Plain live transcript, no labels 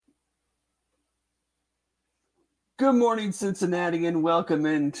Good morning, Cincinnati, and welcome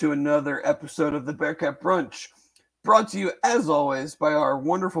into another episode of the Bearcat Brunch. Brought to you, as always, by our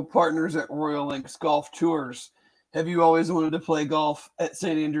wonderful partners at Royal Links Golf Tours. Have you always wanted to play golf at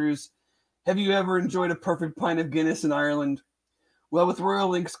St. Andrews? Have you ever enjoyed a perfect pint of Guinness in Ireland? Well, with Royal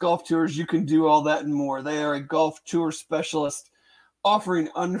Links Golf Tours, you can do all that and more. They are a golf tour specialist offering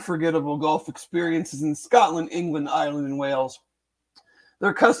unforgettable golf experiences in Scotland, England, Ireland, and Wales.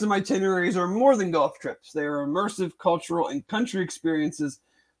 Their custom itineraries are more than golf trips. They are immersive, cultural, and country experiences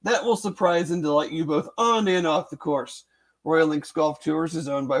that will surprise and delight you both on and off the course. Royal Links Golf Tours is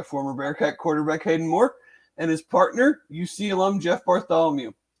owned by former Bearcat quarterback Hayden Moore and his partner, UC alum Jeff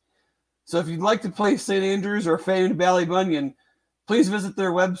Bartholomew. So if you'd like to play St. Andrews or famed Ballybunion, please visit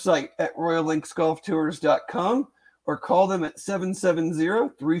their website at royallinksgolftours.com or call them at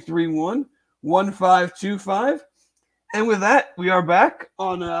 770-331-1525. And with that, we are back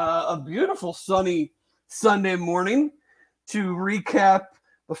on a beautiful sunny Sunday morning to recap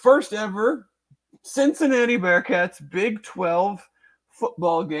the first ever Cincinnati Bearcats Big 12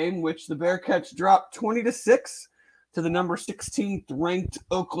 football game, which the Bearcats dropped 20-6 to the number 16th ranked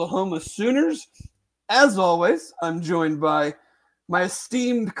Oklahoma Sooners. As always, I'm joined by my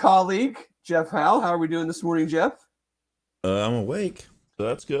esteemed colleague, Jeff Howe. How are we doing this morning, Jeff? I'm awake, so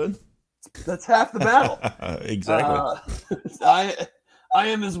that's good. That's half the battle. Exactly. I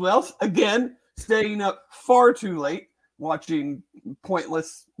am as well. Again, staying up far too late watching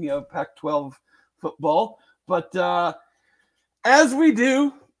pointless, Pac-12 football. But as we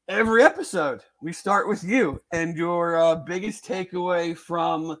do every episode, we start with you and your biggest takeaway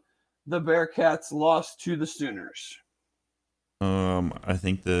from the Bearcats' loss to the Sooners. I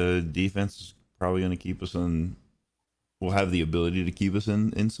think the defense is probably going to keep us in. Will have the ability to keep us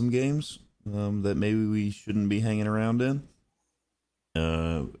in some games that maybe we shouldn't be hanging around in.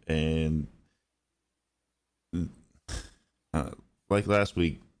 And like last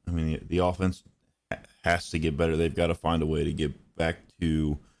week, I mean, the offense has to get better. They've got to find a way to get back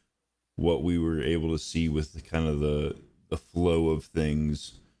to what we were able to see with the kind of the flow of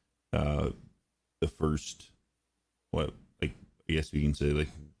things. The first, I guess we can say like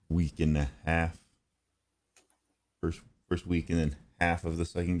week and a half. First week and then half of the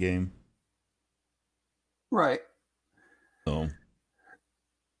second game. Right. So.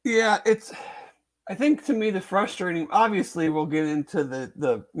 Yeah, I think to me the frustrating, obviously we'll get into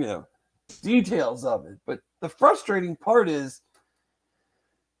the details of it, but the frustrating part is,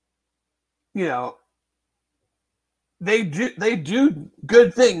 they do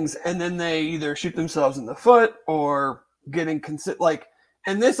good things and then they either shoot themselves in the foot or getting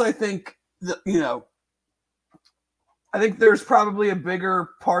and this, I think, I think there's probably a bigger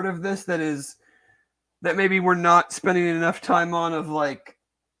part of this that maybe we're not spending enough time on, of like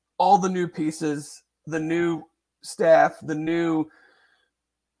all the new pieces, the new staff, the new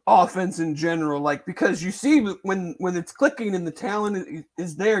offense in general, because you see when it's clicking and the talent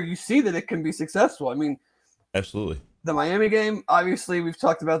is there, you see that it can be successful. I mean, absolutely. The Miami game, obviously we've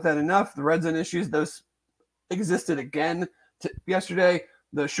talked about that enough. The red zone issues, those existed again yesterday.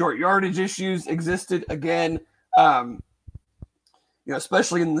 The short yardage issues existed again.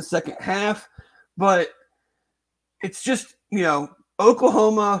 Especially in the second half, but it's just,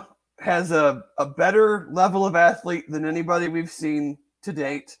 Oklahoma has a better level of athlete than anybody we've seen to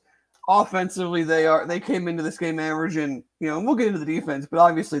date. Offensively, they came into this game averaging, and we'll get into the defense, but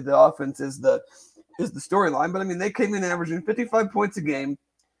obviously the offense is the storyline. But I mean, they came in averaging 55 points a game,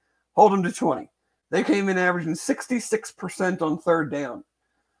 hold them to 20. They came in averaging 66% on third down,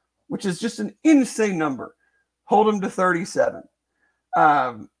 which is just an insane number. Hold them to 37.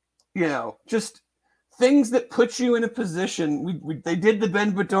 Just things that put you in a position. They did the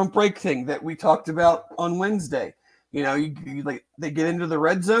bend but don't break thing that we talked about on Wednesday. They get into the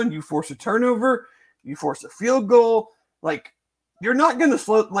red zone, you force a turnover, you force a field goal. You're not going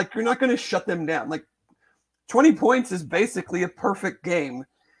to you're not going to shut them down. 20 points is basically a perfect game.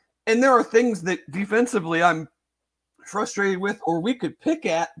 And there are things that defensively I'm frustrated with, or we could pick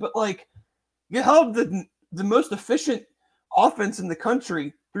at, but you held the most efficient offense in the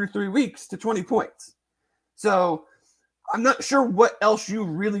country through 3 weeks to 20 points. So I'm not sure what else you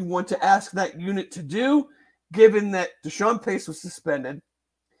really want to ask that unit to do, given that Deshaun Pace was suspended.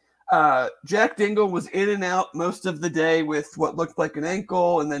 Jack Dingle was in and out most of the day with what looked like an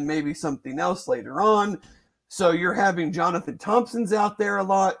ankle and then maybe something else later on. So you're having Jonathan Thompson's out there a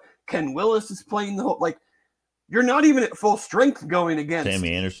lot. Ken Willis is playing the whole, you're not even at full strength going against.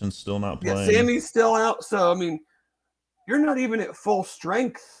 Sammy Anderson's still not playing. Yeah, Sammy's still out. So, I mean, you're not even at full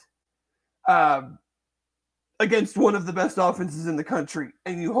strength against one of the best offenses in the country,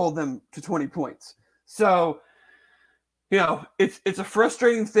 and you hold them to 20 points. So it's a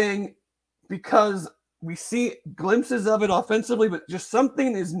frustrating thing because we see glimpses of it offensively, but just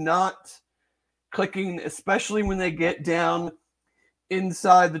something is not clicking, especially when they get down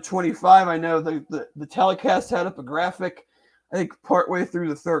inside the 25. I know the telecast had up a graphic, I think partway through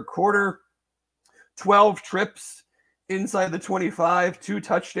the third quarter, 12 trips inside the 25, 2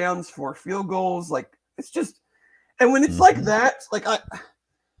 touchdowns, 4 field goals. Like, it's just, and when it's like that, like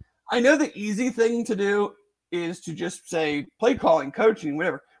I know the easy thing to do is to just say play calling, coaching,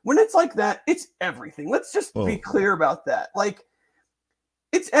 whatever. When it's like that, it's everything. Let's just be clear about that. Like,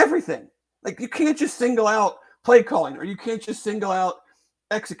 it's everything. Like, you can't just single out play calling, or you can't just single out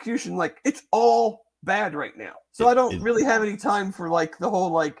execution. Like, it's all bad right now. So I don't really have any time for like the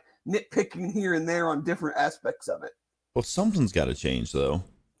whole like nitpicking here and there on different aspects of it. Well, something's got to change though.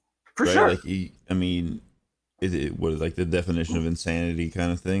 For sure. Like, I mean, what is like the definition of insanity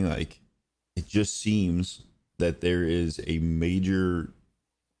kind of thing? Like, it just seems that there is a major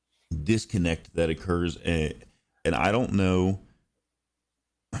disconnect that occurs, and I don't know.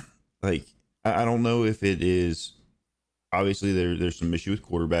 Like, I don't know if it is. Obviously, there's some issue with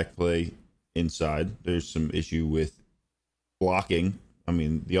quarterback play inside. There's some issue with blocking. I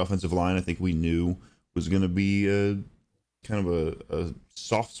mean, the offensive line, I think we knew was going to be kind of a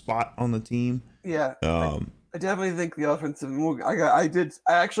soft spot on the team. Yeah. I definitely think the offensive. I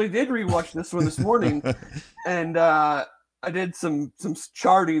actually did rewatch this one this morning, and I did some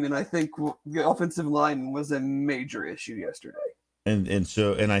charting, and I think the offensive line was a major issue yesterday. And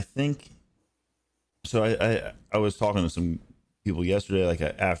I think so. I was talking to some people yesterday, like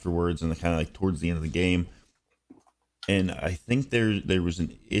afterwards, and kind of like towards the end of the game, and I think there was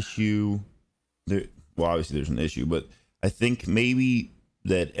an issue. There, well, obviously there's an issue, but I think maybe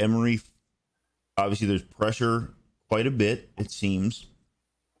that Emory. Obviously, there's pressure quite a bit, it seems,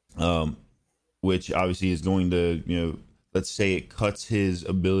 which obviously is going to, let's say it cuts his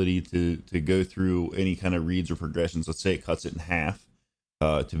ability to go through any kind of reads or progressions. Let's say it cuts it in half,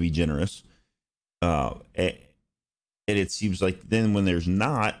 to be generous. And it seems like then when there's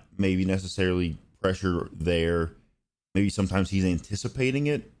not maybe necessarily pressure there, maybe sometimes he's anticipating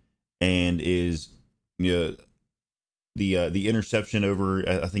it and is, the interception over,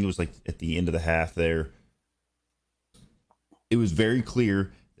 I think it was like at the end of the half there, it was very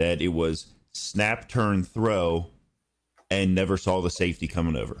clear that it was snap, turn, throw, and never saw the safety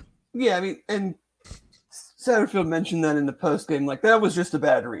coming over. Yeah, I mean, and Satterfield mentioned that in the post game, like that was just a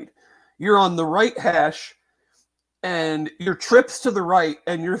bad read. You're on the right hash, and your trips to the right,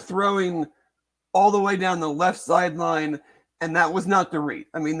 and you're throwing all the way down the left sideline, and that was not the read.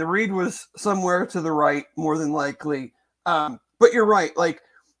 I mean, the read was somewhere to the right, more than likely. But you're right. Like,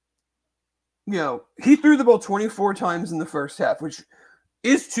 he threw the ball 24 times in the first half, which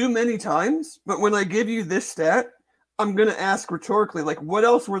is too many times. But when I give you this stat, I'm going to ask rhetorically, like, what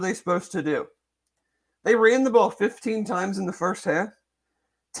else were they supposed to do? They ran the ball 15 times in the first half.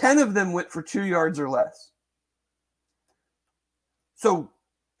 10 of them went for 2 yards or less. So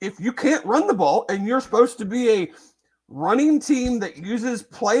if you can't run the ball and you're supposed to be a running team that uses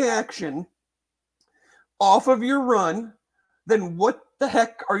play action off of your run, then what the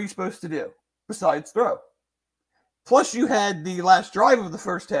heck are you supposed to do besides throw? Plus, you had the last drive of the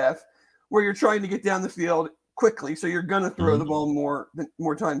first half where you're trying to get down the field quickly, so you're going to throw the ball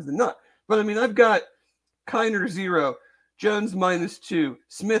more times than not. But, I mean, I've got Kiner 0, Jones -2,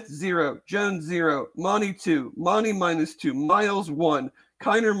 Smith 0, Jones 0, Monty 2, Monty -2, Miles 1,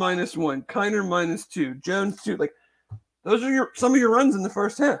 Kiner -1, Kiner -2, Jones 2. Like, those are some of your runs in the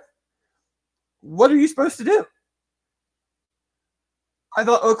first half. What are you supposed to do? I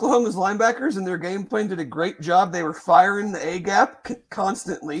thought Oklahoma's linebackers and their game plan did a great job. They were firing the A-gap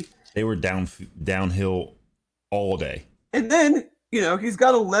constantly. They were downhill all day. And then, he's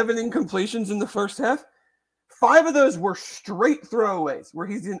got 11 incompletions in the first half. 5 of those were straight throwaways where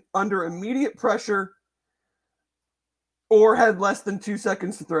he's under immediate pressure or had less than 2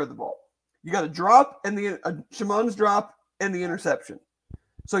 seconds to throw the ball. You got a drop and Shamon's drop and the interception.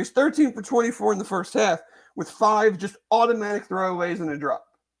 So he's 13 for 24 in the first half with 5 just automatic throwaways and a drop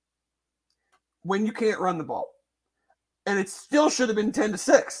when you can't run the ball. And it still should have been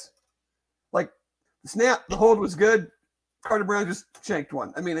 10-6. Like, the snap, the hold was good. Carter Brown just shanked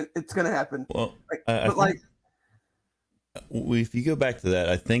one. I mean, it's going to happen. Well, if you go back to that,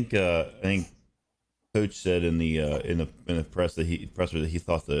 I think Coach said in the presser that he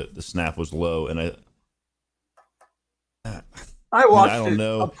thought the snap was low, and I watched it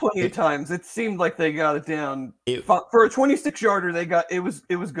plenty of times. It seemed like they got it down for a 26-yarder. It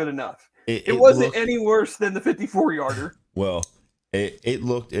was good enough. It wasn't any worse than the 54-yarder. Well, it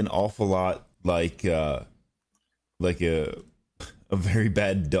looked an awful lot like like a very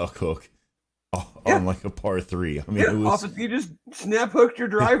bad duck hook Yeah. on like a par three. I mean, Yeah, it was you just snap hooked your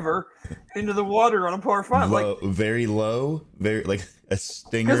driver into the water on a par five, like low, very like a because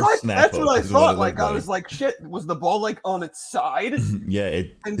stinger snap that's what hook I is what it thought. looked Like I like. was like, shit, was the ball like on its side? Yeah,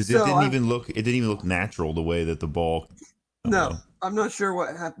 And because it so didn't even look natural the way that the ball. I don't no, know. I'm not sure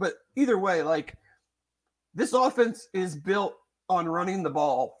what happened, but either way, like this offense is built on running the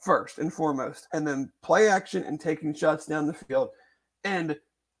ball first and foremost, and then play action and taking shots down the field. And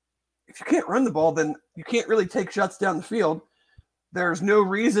if you can't run the ball, then you can't really take shots down the field. There's no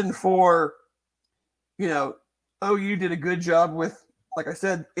reason for, OU did a good job with, like I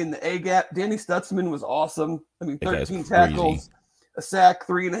said, in the A gap. Danny Stutzman was awesome. I mean, That guy's 13 crazy. tackles, a sack,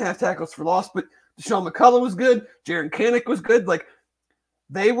 3.5 tackles for loss. But Deshaun McCullough was good. Jaron Kanik was good. Like,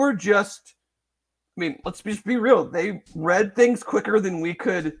 they were just, I mean, let's just be real. They read things quicker than we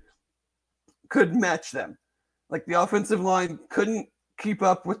could match them. Like, the offensive line couldn't keep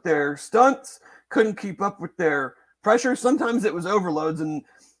up with their stunts, couldn't keep up with their pressure. Sometimes it was overloads, and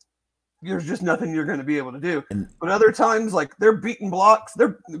there's just nothing you're going to be able to do. And But other times, like they're beating blocks.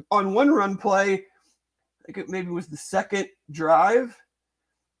 They're on one run play. I think it maybe was the second drive.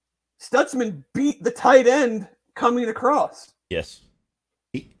 Stutzman beat the tight end coming across. yes,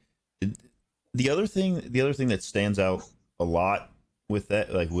 the other thing that stands out a lot with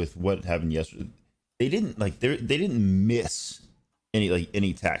that, like with what happened yesterday, they didn't miss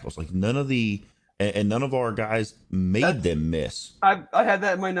any tackles. Like none of the and none of our guys made them miss. I had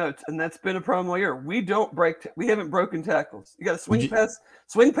that in my notes, and that's been a problem all year. We don't break. We haven't broken tackles. You got a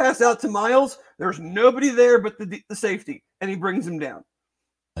swing pass out to Miles. There's nobody there but the safety, and he brings him down.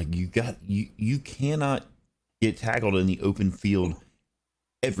 Like you cannot get tackled in the open field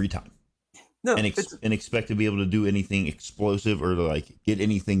every time. No, And expect to be able to do anything explosive or to like get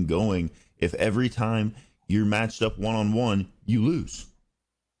anything going if every time you're matched up one-on-one, you lose.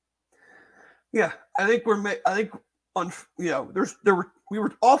 Yeah, I think on we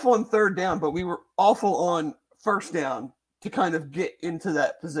were awful on third down, but we were awful on first down to kind of get into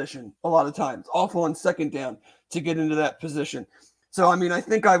that position a lot of times. Awful on second down to get into that position. So I mean, I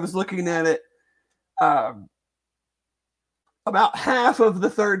think I was looking at it. About half of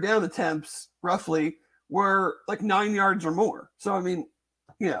the third down attempts, roughly, were like 9 yards or more. So I mean,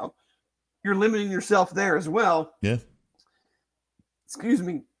 you're limiting yourself there as well. Yeah. Excuse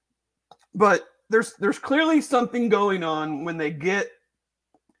me. But there's clearly something going on when they get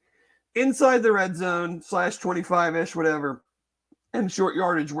inside the red zone / 25-ish, whatever, and short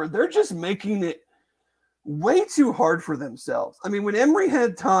yardage, where they're just making it way too hard for themselves. I mean, when Emory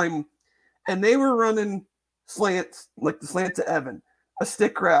had time and they were running slants, like the slant to Evan, a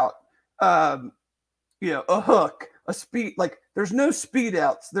stick route, a hook, a speed, like there's no speed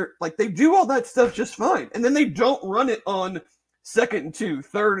outs. They're like, they do all that stuff just fine. And then they don't run it on 2nd and 2,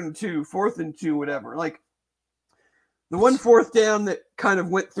 3rd and 2, 4th and 2, whatever. Like the 1 4th down that kind of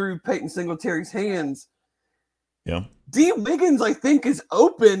went through Peyton Singletary's hands. Yeah. D. Wiggins, I think, is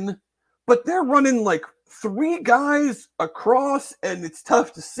open, but they're running like 3 guys across, and it's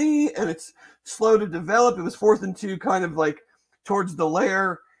tough to see, and it's slow to develop. It was 4th and 2, kind of like towards the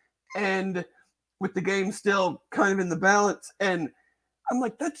lair, and with the game still kind of in the balance. And I'm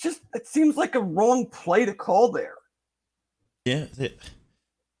like, it seems like a wrong play to call there. Yeah,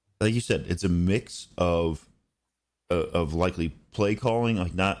 like you said, it's a mix of likely play calling,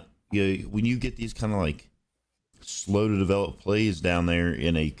 like not when you get these kind of like slow to develop plays down there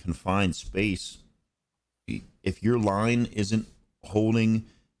in a confined space. If your line isn't holding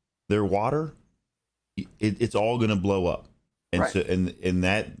their water, it's all going to blow up, and right. so and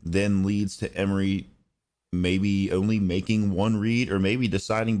that then leads to Emory maybe only making one read or maybe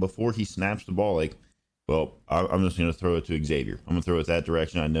deciding before he snaps the ball, like, well, I'm just going to throw it to Xavier. I'm going to throw it that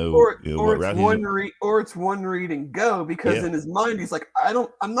direction. I know, or it's one read and go, because in his mind he's like,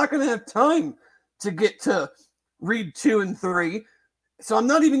 I'm not going to have time to get to read 2 and 3, so I'm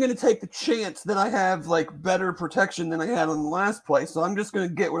not even going to take the chance that I have like better protection than I had on the last play. So I'm just going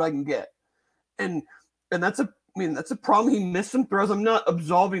to get what I can get, and that's a problem. He missed some throws. I'm not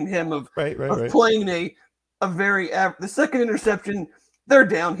absolving him of playing a very the second interception. They're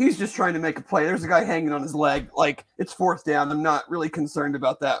down. He's just trying to make a play. There's a guy hanging on his leg. Like, it's 4th down. I'm not really concerned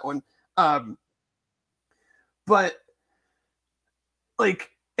about that one. But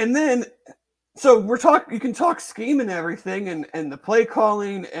like, and then, so you can talk scheme and everything and the play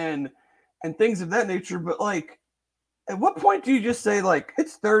calling and things of that nature. But like, at what point do you just say, like,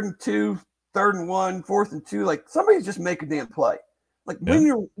 it's 3rd and 2, 3rd and 1, 4th and 2, like somebody's just make a damn play. Like when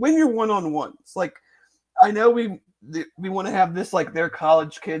you're one-on-ones, like, I know we want to have this like they're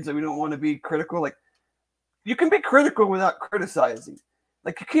college kids that we don't want to be critical. Like, you can be critical without criticizing.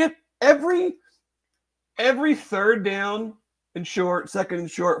 Like you can't every third down and short, second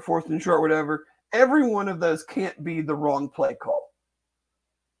and short, fourth and short, whatever. Every one of those can't be the wrong play call.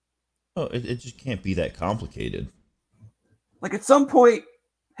 Oh, it just can't be that complicated. Like at some point,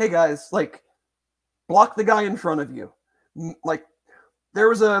 hey guys, like block the guy in front of you. Like there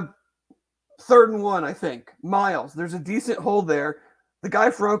was a 3rd and 1, I think. Miles, there's a decent hole there. The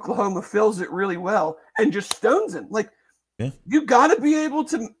guy for Oklahoma fills it really well and just stones him. Like you got to be able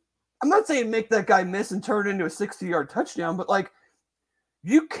to. I'm not saying make that guy miss and turn it into a 60-yard touchdown, but like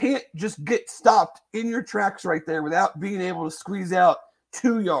you can't just get stopped in your tracks right there without being able to squeeze out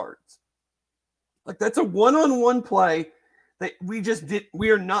 2 yards. Like that's a one-on-one play that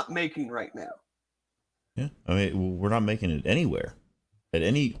we are not making right now. Yeah. I mean, we're not making it anywhere. I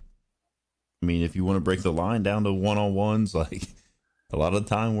mean, if you want to break the line down to one-on-ones, like a lot of the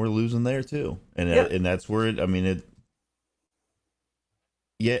time we're losing there too. And that's where it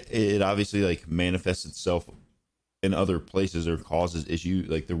obviously like manifests itself in other places or causes issue.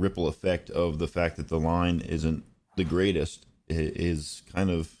 Like the ripple effect of the fact that the line isn't the greatest is kind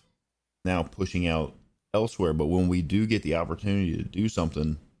of now pushing out elsewhere. But when we do get the opportunity to do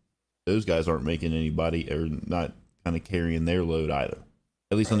something, those guys aren't making anybody or not kind of carrying their load either,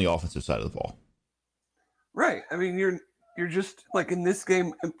 at least on the offensive side of the ball. Right. I mean, you're just like in this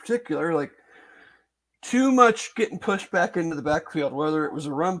game in particular, like too much getting pushed back into the backfield, whether it was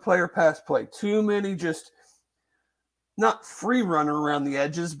a run play or pass play. Too many just not free runner around the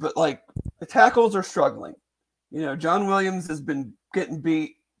edges, but like the tackles are struggling. You know, John Williams has been getting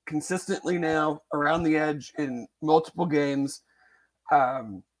beat consistently now around the edge in multiple games.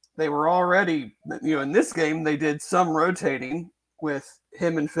 They were already, in this game, they did some rotating with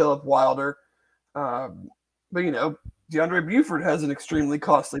him and Philip Wilder. But, DeAndre Buford has an extremely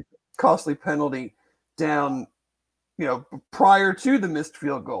costly penalty down, prior to the missed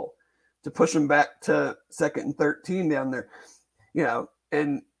field goal to push him back to 2nd and 13 down there,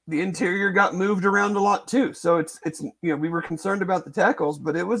 and the interior got moved around a lot too. So it's we were concerned about the tackles,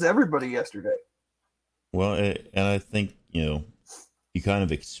 but it was everybody yesterday. Well, and I think, you kind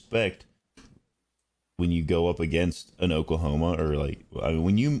of expect when you go up against an Oklahoma or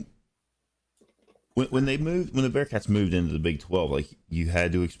when the Bearcats moved into the Big 12, like you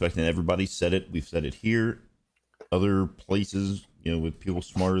had to expect, and everybody said it. We've said it here. Other places, with people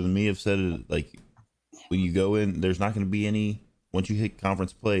smarter than me have said it. Like when you go in, there's not going to be any. Once you hit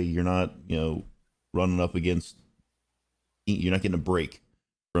conference play, you're not, running up against. You're not getting a break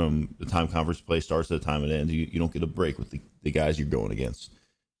from the time conference play starts to the time it ends. You don't get a break with the guys you're going against.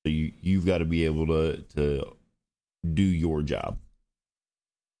 So you've got to be able to do your job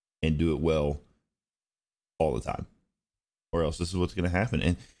and do it well all the time, or else this is what's going to happen.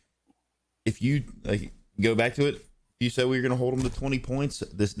 And if you go back to it, you said we were going to hold them to 20 points.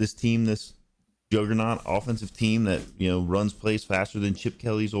 This team, this juggernaut offensive team that runs plays faster than Chip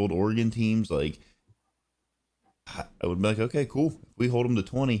Kelly's old Oregon teams, like I would be like, okay, cool. If we hold them to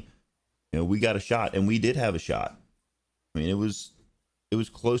 20, we got a shot, and we did have a shot. I mean, it was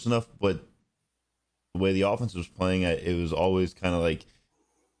close enough, but the way the offense was playing, it was always kind of like,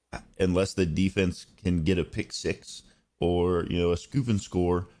 unless the defense can get a pick six or a scoop and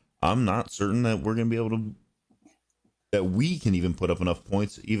score, I'm not certain that we're going to be able to, that we can even put up enough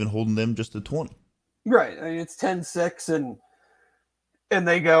points, even holding them just to 20. Right. I mean, it's 10-6, and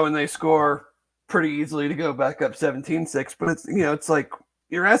they go and they score pretty easily to go back up 17-6. But it's like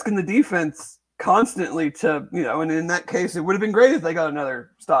you're asking the defense constantly to, and in that case, it would have been great if they got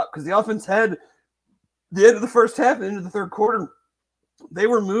another stop, because the offense had the end of the first half and into the third quarter, they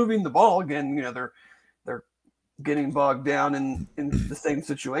were moving the ball again. They're getting bogged down in the same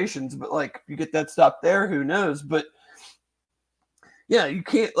situations, but like you get that stop there, who knows? But yeah, you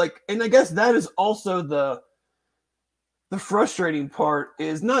can't and I guess that is also the frustrating part,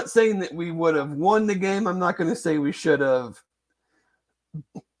 is not saying that we would have won the game. I'm not going to say we should have,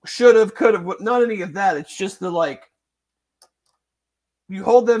 could have, not any of that. It's just you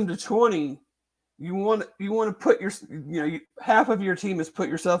hold them to 20. You want to put half of your team has put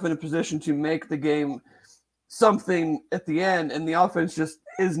yourself in a position to make the game something at the end, and the offense just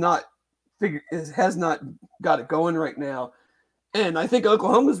has not got it going right now. And I think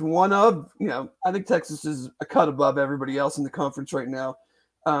Oklahoma's one of, I think Texas is a cut above everybody else in the conference right now.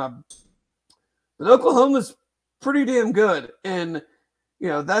 But Oklahoma's pretty damn good. And,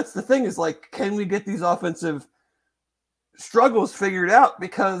 that's the thing, is can we get these offensive struggles figured out?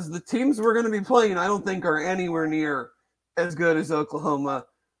 Because the teams we're going to be playing, I don't think, are anywhere near as good as Oklahoma,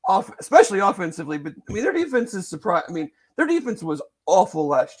 especially offensively. But I mean, their defense is surprised. I mean, their defense was awful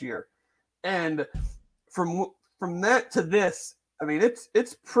last year, and from that to this, I mean,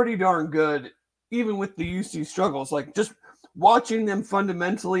 it's pretty darn good, even with the UC struggles. Like just watching them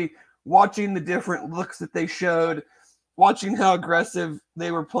fundamentally, watching the different looks that they showed, watching how aggressive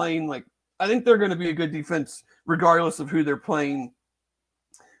they were playing. Like I think they're going to be a good defense, regardless of who they're playing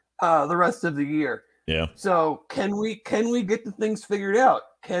the rest of the year. Yeah. So can we get the things figured out?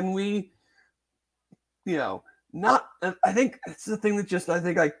 Can we, not? I think it's the thing that just I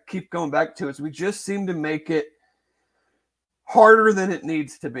think I keep going back to is we just seem to make it harder than it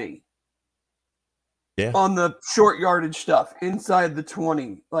needs to be. Yeah. On the short yardage stuff inside the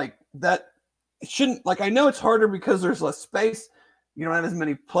 20, like that it shouldn't. Like I know it's harder because there's less space. You don't have as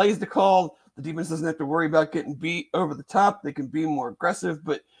many plays to call. The defense doesn't have to worry about getting beat over the top. They can be more aggressive,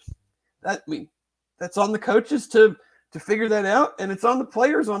 but that's on the coaches to figure that out, and it's on the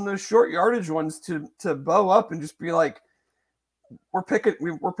players on those short yardage ones to bow up and just be like, we're picking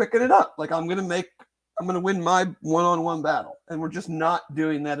it up. Like I'm gonna win my one-on-one battle, and we're just not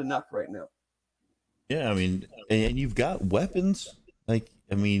doing that enough right now. Yeah, I mean, and you've got weapons. Like,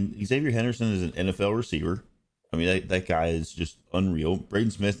 I mean, Xavier Henderson is an NFL receiver. I mean, that guy is just unreal.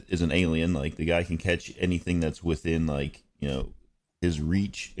 Braden Smith is an alien. Like, the guy can catch anything that's within, like, his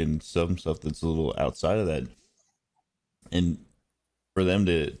reach, and some stuff that's a little outside of that. And for them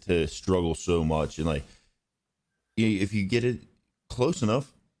to struggle so much, and like, if you get it close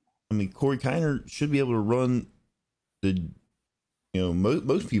enough, I mean, Corey Kiner should be able to run the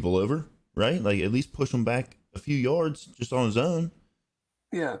most people over, right? Like at least push them back a few yards just on his own.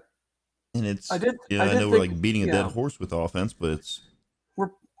 Yeah, and it's I know we're like beating a dead horse with offense, but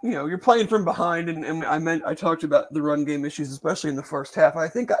you're playing from behind, and I talked about the run game issues, especially in the first half. I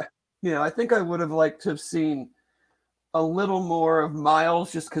think I would have liked to have seen a little more of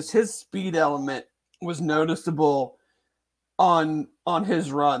Miles, just because his speed element was noticeable on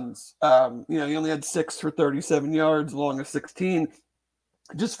his runs. He only had 6 for 37 yards, long as 16.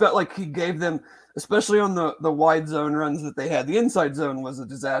 It just felt like he gave them, especially on the wide zone runs that they had. The inside zone was a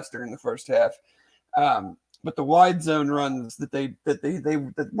disaster in the first half. But the wide zone runs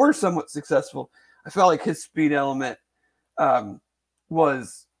that were somewhat successful, I felt like his speed element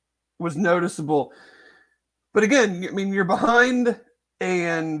was noticeable. But again, I mean, you're behind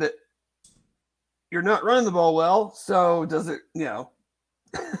and you're not running the ball well. So does it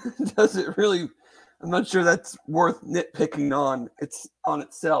really? I'm not sure that's worth nitpicking on. It's on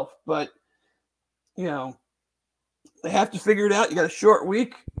itself, but they have to figure it out. You got a short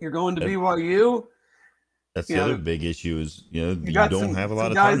week. You're going to BYU. That's the other big issue is, you don't have a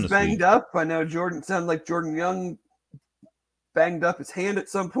lot of guys time this banged week. up. I know sounded like Jordan Young banged up his hand at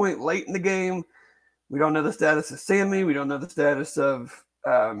some point late in the game. We don't know the status of Sammy. We don't know the status of,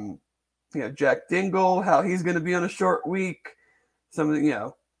 Jack Dingle, how he's going to be on a short week. So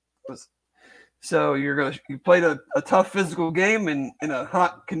you played a tough physical game in a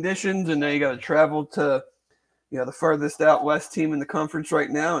hot conditions, and now you got to travel to, the furthest out west team in the conference right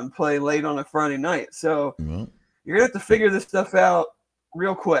now and play late on a Friday night. So you're gonna have to figure this stuff out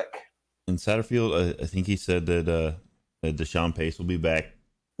real quick. In Satterfield, I think he said that Deshaun Pace will be back,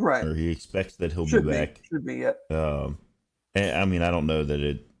 right? Or he expects that he'll be back. Should be, yeah. I mean, I don't know that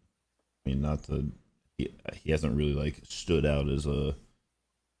it. I mean, not to. He hasn't really like stood out as a,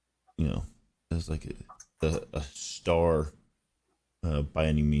 as like a star by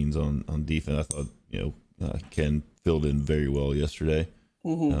any means on defense. I thought Ken filled in very well yesterday.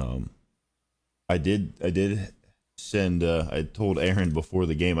 Mm-hmm. I did send. I told Aaron before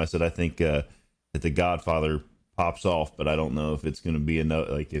the game. I said I think that the Godfather pops off, but I don't know if it's going to be enough.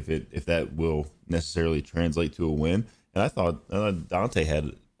 Like if that will necessarily translate to a win. And I thought Dante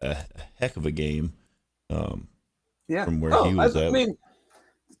had a heck of a game. From where he was at. I mean,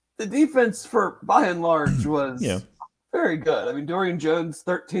 the defense by and large was very good. I mean, Dorian Jones,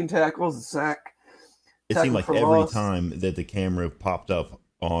 13 tackles, a sack. It seemed like every time that the camera popped up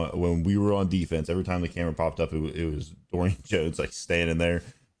when we were on defense, every time the camera popped up, it was Dorian Jones like standing there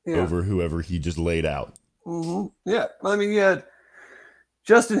over whoever he just laid out. Mm-hmm. Yeah, I mean, you had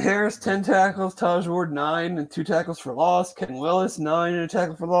Justin Harris, 10 tackles, Taj Ward, 9 and 2 tackles for loss, Ken Willis, 9 and a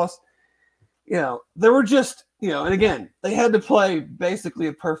tackle for loss. There were just, and again, they had to play basically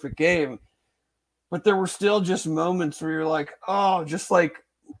a perfect game, but there were still just moments where you're like, oh, just like,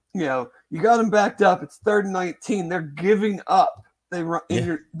 you got them backed up. It's 3rd and 19. They're giving up. They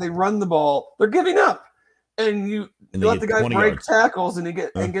run the ball. They're giving up, and you let the guy break tackles and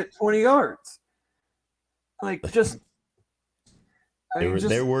get 20 yards. Like just.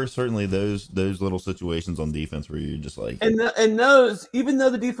 There were certainly those little situations on defense where you're just like, and those, even though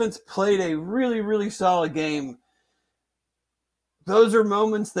the defense played a really, really solid game, those are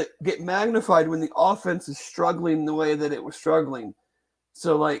moments that get magnified when the offense is struggling the way that it was struggling.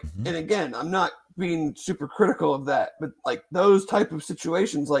 So like, and again, I'm not being super critical of that, but like those type of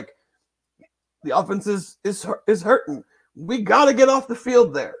situations, like the offense is hurting. We got to get off the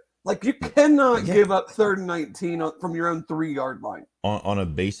field there. Like you cannot give up 3rd and 19 from your own 3-yard line on a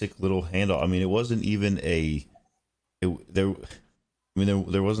basic little handoff. I mean, it wasn't even there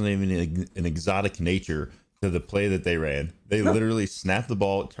wasn't even an exotic nature to the play that they ran. They literally snapped the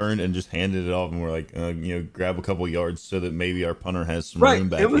ball, turned, and just handed it off, and we're like, grab a couple yards so that maybe our punter has some room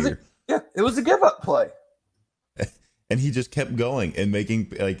back here. It was a give up play. And he just kept going and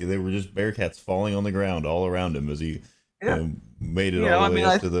making, like, they were just Bearcats falling on the ground all around him as he made it all the way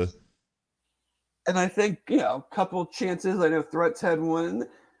up to the. And I think, a couple chances. I know Threats had one.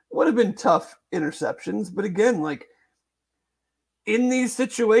 Would have been tough interceptions. But again, like, in these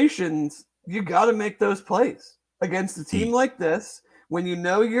situations, you got to make those plays against a team like this when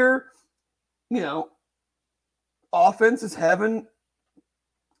your, offense is having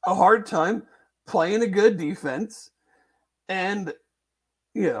a hard time playing a good defense. And,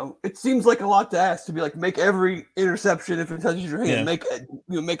 it seems like a lot to ask to be like, make every interception if it touches your hand,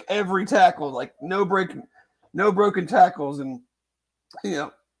 make every tackle, like no broken tackles. And,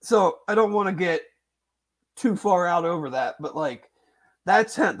 so I don't want to get too far out over that, but like,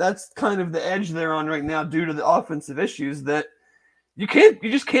 that's kind of the edge they're on right now due to the offensive issues that you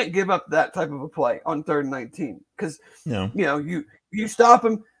just can't give up that type of a play on 3rd and 19 because you stop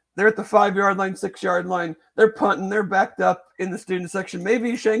them. They're at the 5-yard line, 6-yard line. They're punting. They're backed up in the student section. Maybe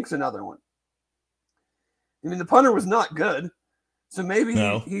he shanks another one. I mean, the punter was not good, so maybe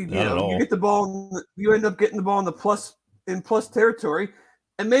you get the ball. You end up getting the ball in plus territory,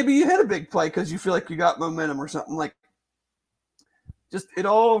 and maybe you hit a big play because you feel like you got momentum or something like. Just it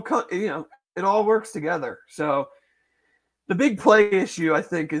all works together. So the big play issue, I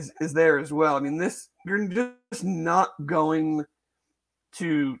think, is there as well. I mean, you're just not going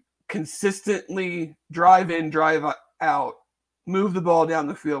to consistently drive in, drive out, move the ball down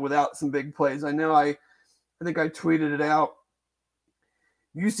the field without some big plays. I know I think I tweeted it out.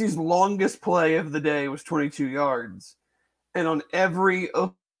 UC's longest play of the day was 22 yards. And on every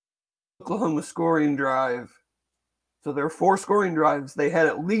Oklahoma scoring drive, so there are 4 scoring drives, they had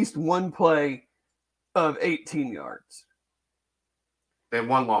at least one play of 18 yards. They had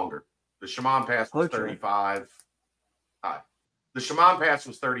one longer. The Shaman pass was 35. The Shaman pass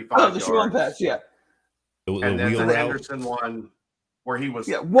was 35 yards. Oh, the Shaman pass, yeah. And then the Henderson one where he was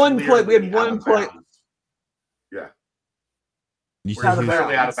one play. We had one play. Yeah. You out of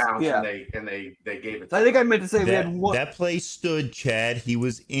bounds, and they gave it. I think I meant to say we had one. That play stood, Chad. He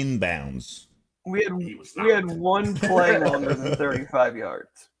was inbounds. We had one play longer than 35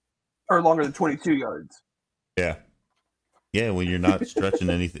 yards, or longer than 22 yards. Yeah. Yeah, when you're not stretching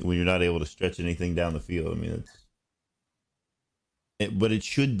anything, when you're not able to stretch anything down the field, I mean, but it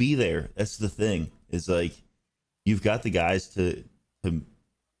should be there. That's the thing. Is like you've got the guys to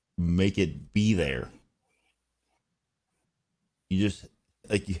make it be there. You just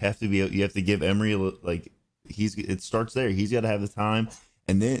you have to give Emery it starts there. He's got to have the time,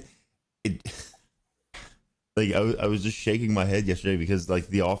 and then I was just shaking my head yesterday because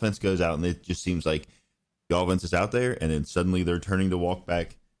the offense goes out and it just seems like the offense is out there, and then suddenly they're turning to walk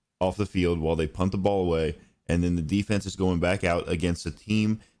back off the field while they punt the ball away. And then the defense is going back out against a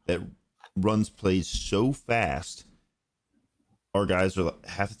team that runs plays so fast. Our guys are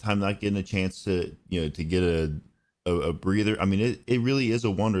half the time not getting a chance to get a breather. I mean, it really is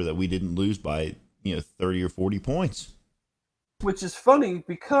a wonder that we didn't lose by 30 or 40 points. Which is funny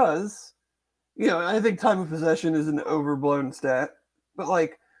because I think time of possession is an overblown stat, but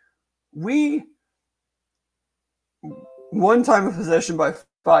we won time of possession by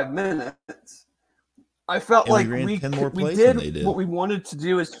 5 minutes. I felt like we did what we wanted to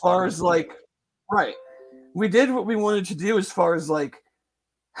do as far as we did what we wanted to do as far as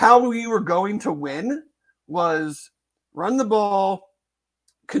how we were going to win was run the ball,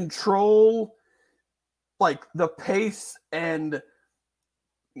 control the pace and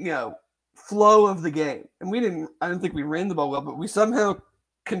flow of the game. And I don't think we ran the ball well, but we somehow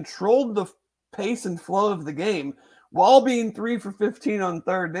controlled the pace and flow of the game while being 3 for 15 on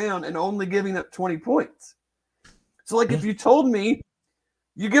 3rd down and only giving up 20 points. So if you told me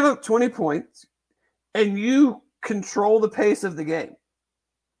you give up 20 points and you control the pace of the game,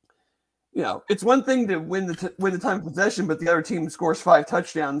 it's one thing to win the time of possession, but the other team scores 5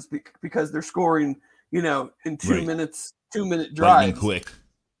 touchdowns because they're scoring, in 2 minutes, 2-minute drives. Lightning quick.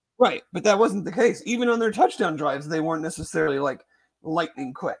 Right. But that wasn't the case. Even on their touchdown drives, they weren't necessarily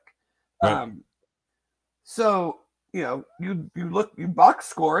lightning quick. Right. So you box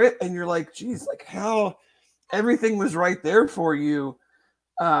score it, and you're like, geez, like how everything was right there for you,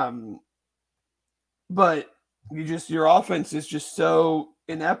 but your offense is just so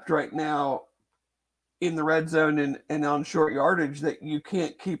inept right now in the red zone and on short yardage that you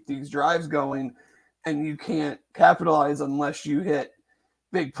can't keep these drives going, and you can't capitalize unless you hit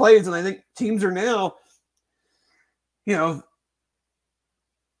big plays. And I think teams are now,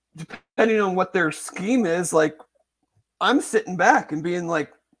 depending on what their scheme is, like I'm sitting back and being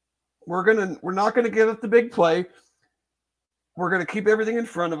like, we're not gonna give up the big play. We're gonna keep everything in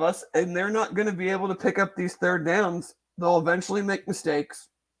front of us, and they're not gonna be able to pick up these third downs. They'll eventually make mistakes.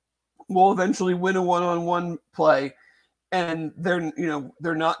 We'll eventually win a one-on-one play, and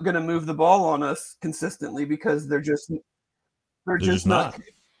they're not gonna move the ball on us consistently because they're just not.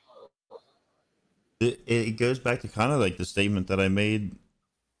 It goes back to kind of like the statement that I made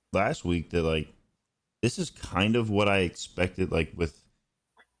last week that like this is kind of what I expected, like with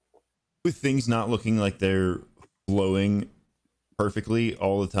things not looking like they're flowing perfectly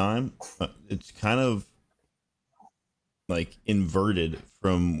all the time. It's kind of like inverted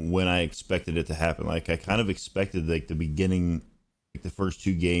from when I expected it to happen. Like I kind of expected like the beginning, like the first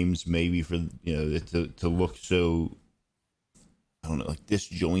two games, maybe for it to look so, I don't know, like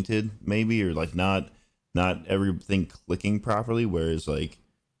disjointed maybe, or like not everything clicking properly, whereas like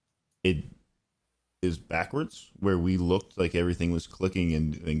it is backwards, where we looked like everything was clicking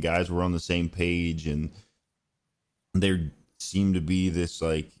and guys were on the same page, and there seemed to be this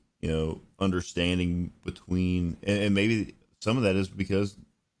like understanding between, and maybe some of that is because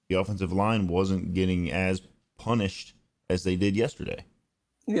the offensive line wasn't getting as punished as they did yesterday.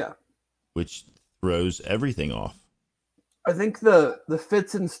 Yeah, which throws everything off. I think the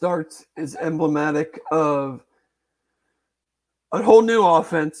fits and starts is emblematic of a whole new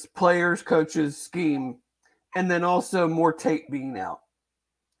offense, players, coaches, scheme, and then also more tape being out.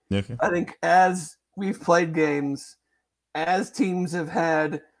 Okay. I think as we've played games, as teams have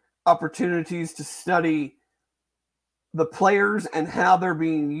had opportunities to study the players and how they're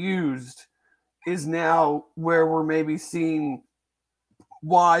being used, is now where we're maybe seeing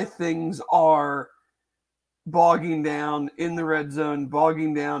why things are bogging down in the red zone,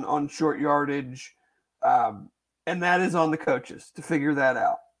 bogging down on short yardage. And that is on the coaches to figure that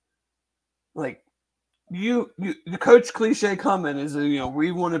out. Like the coach cliche comment is,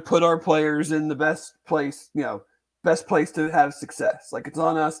 we want to put our players in the best place to have success. Like it's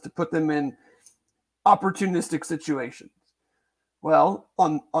on us to put them in opportunistic situations. Well,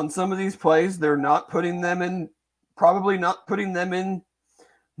 on some of these plays, they're probably not putting them in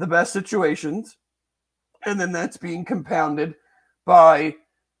the best situations. And then that's being compounded by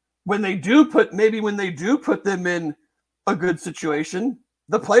when they do put them in a good situation,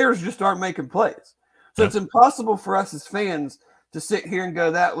 the players just aren't making plays. So It's impossible for us as fans to sit here and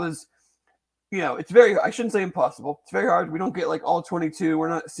go, that was, I shouldn't say impossible. It's very hard. We don't get like all 22. We're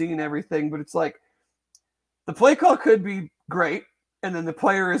not seeing everything, but it's like the play call could be great, and then the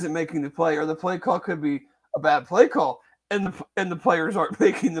player isn't making the play, or the play call could be a bad play call, and the players aren't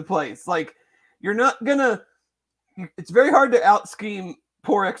making the plays. Like it's very hard to out scheme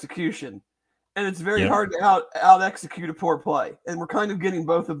poor execution, and it's very hard to out execute a poor play. And we're kind of getting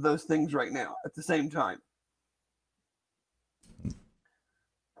both of those things right now at the same time.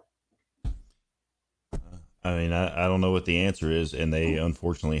 I mean, I don't know what the answer is, and they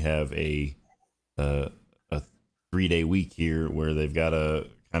unfortunately have a 3-day week here where they've got to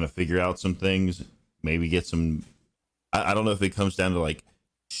kind of figure out some things, maybe get some. I don't know if it comes down to like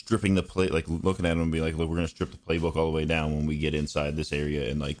stripping the play, like looking at them and be like, look, we're going to strip the playbook all the way down when we get inside this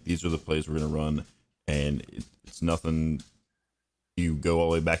area, and like these are the plays we're going to run, and it's nothing. You go all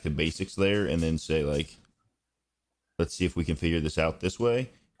the way back to basics there, and then say like, let's see if we can figure this out this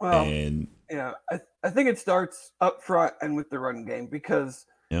way. Well, I think it starts up front and with the run game, because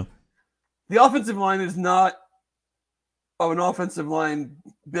the offensive line is not an offensive line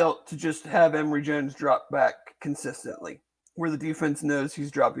built to just have Emory Jones drop back consistently, where the defense knows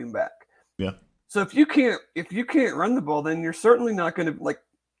he's dropping back. Yeah. So if you can't run the ball, then you're certainly not going to, like,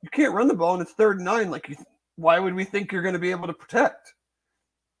 you can't run the ball and it's 3rd and 9. Like, why would we think you're going to be able to protect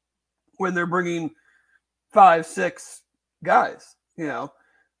when they're bringing 5, 6 guys?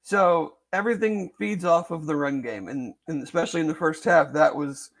 So everything feeds off of the run game, and especially in the first half, that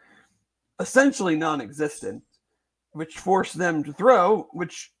was essentially non-existent, which forced them to throw.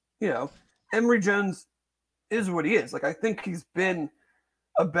 Which Emory Jones is what he is. Like, I think he's been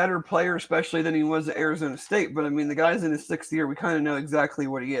a better player, especially than he was at Arizona State. But I mean, the guy's in his 6th year. We kind of know exactly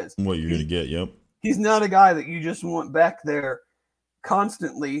what he is. What you're going to get, yep. He's not a guy that you just want back there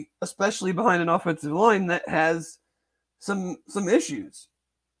constantly, especially behind an offensive line that has some issues.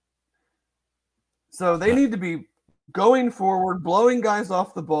 So they need to be going forward, blowing guys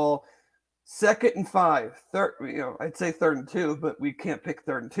off the ball. 2nd and 5, third, I'd say 3rd and 2, but we can't pick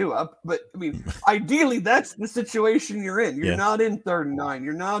 3rd and 2 up. But I mean, ideally, that's the situation you're in. You're not in 3rd and 9.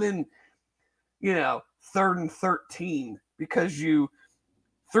 You're not in, 3rd and 13 because you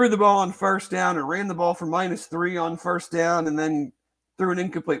threw the ball on 1st down or ran the ball for -3 on 1st down and then threw an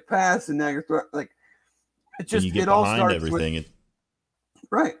incomplete pass, and now you're it just when you get it all behind starts everything. with,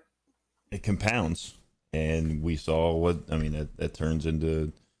 right. It compounds, and we saw that turns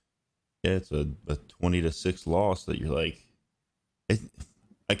into. Yeah, it's a 20-6 loss that you're like.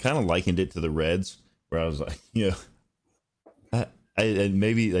 I kind of likened it to the Reds, where I was like, I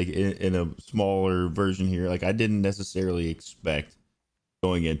maybe like in a smaller version here, like I didn't necessarily expect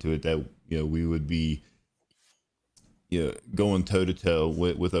going into it that we would be going toe to toe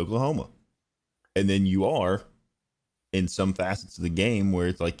with Oklahoma, and then you are in some facets of the game where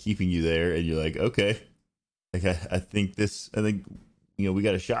it's like keeping you there, and you're like, okay, like I think we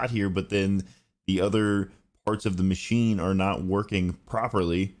got a shot here, but then the other parts of the machine are not working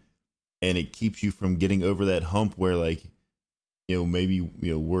properly, and it keeps you from getting over that hump where maybe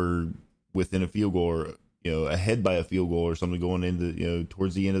we're within a field goal or ahead by a field goal or something going into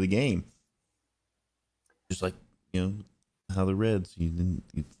towards the end of the game. Just like how the Reds, you didn't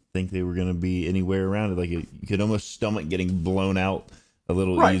think they were going to be anywhere around it. Like you could almost stomach getting blown out a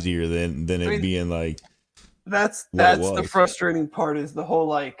little easier than it being like. That's the frustrating part is the whole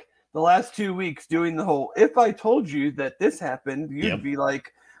the last 2 weeks doing the whole, if I told you that this happened, you'd be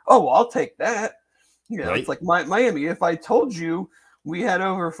like, oh, well, I'll take that. It's like Miami. If I told you we had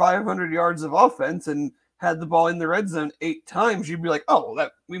over 500 yards of offense and had the ball in the red zone 8 times, you'd be like, oh,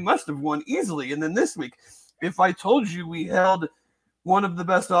 well, we must have won easily. And then this week, if I told you we held one of the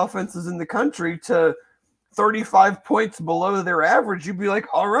best offenses in the country to 35 points below their average, you'd be like,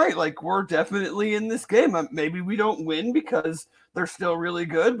 all right, like we're definitely in this game. Maybe we don't win because they're still really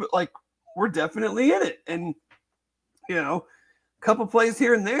good, but like we're definitely in it. And, a couple plays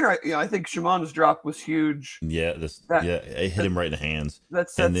here and there, I think Shaman's drop was huge. Yeah, it hit him right in the hands. That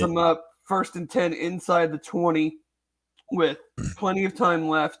sets him up 1st and 10 inside the 20 with plenty of time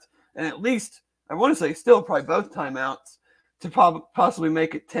left. And at least, I want to say still probably both timeouts to possibly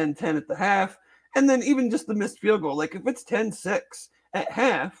make it 10-10 at the half. And then even just the missed field goal, like if it's 10-6 at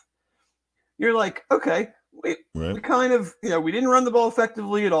half, you're like, okay, we kind of, we didn't run the ball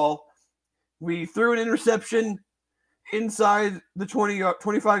effectively at all. We threw an interception inside the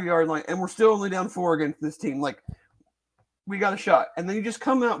 25-yard line, and we're still only down 4 against this team. Like, we got a shot. And then you just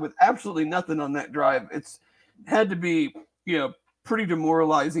come out with absolutely nothing on that drive. It's had to be, pretty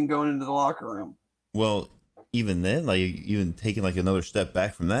demoralizing going into the locker room. Well, even then, like even taking like another step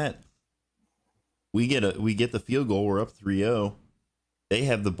back from that, we get the field goal. We're up 3-0. They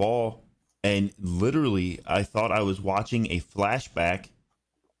have the ball, and literally, I thought I was watching a flashback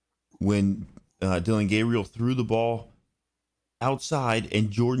when Dylan Gabriel threw the ball outside, and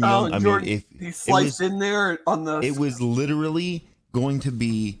Jordan Young. If he sliced in there on the, it was literally going to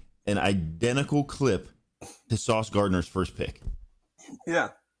be an identical clip to Sauce Gardner's first pick. Yeah,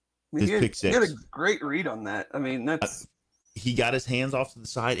 pick 6. He had a great read on that. I mean, that's he got his hands off to the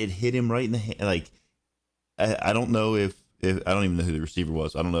side. It hit him right in the hand. Like I don't know if I don't even know who the receiver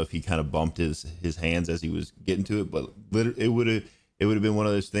was. I don't know if he kind of bumped his hands as he was getting to it, but it would have been one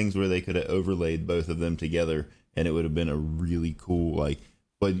of those things where they could have overlaid both of them together, and it would have been a really cool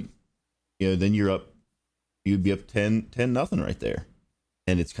But then you'd be up 10-0 right there,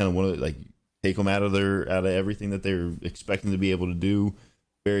 and it's kind of one of the, take them out of everything that they're expecting to be able to do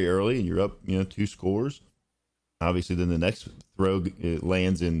very early, and you're up 2 scores. Obviously, then the next throw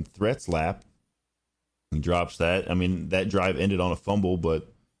lands in Threat's lap. He drops that. I mean, that drive ended on a fumble,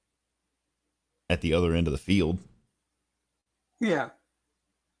 but at the other end of the field. Yeah.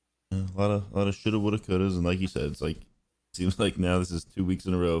 A lot of shoulda, woulda, couldas, and like you said, it's seems like now this is 2 weeks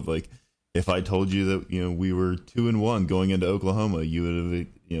in a row of if I told you that we were 2-1 going into Oklahoma, you would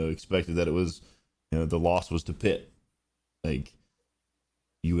have expected that it was the loss was to Pitt.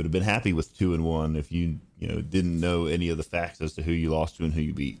 You would have been happy with 2-1 if you didn't know any of the facts as to who you lost to and who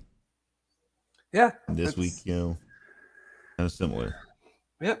you beat. Yeah. And this week, kind of similar.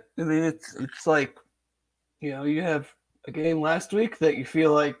 Yep. I mean, it's like, you have a game last week that you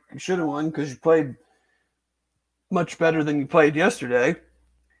feel like you should have won because you played much better than you played yesterday,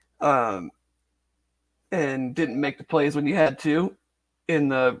 and didn't make the plays when you had to in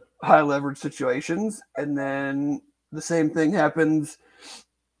the high leverage situations. And then the same thing happens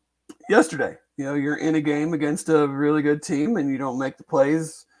yesterday. You're in a game against a really good team and you don't make the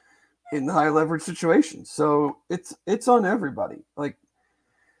plays in high leverage situations. So it's on everybody. Like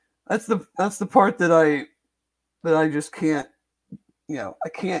that's the part that I just can't, I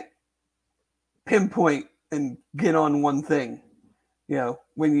can't pinpoint and get on one thing.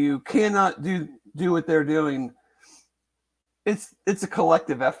 When you cannot do what they're doing, it's a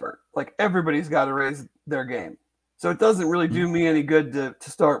collective effort. Like everybody's got to raise their game. So it doesn't really do me any good to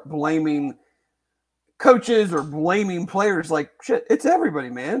start blaming coaches or blaming players. Like shit, it's everybody,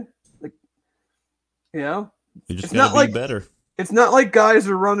 man. Like, you just gotta be better. It's not like guys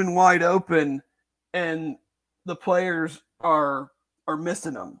are running wide open and the players are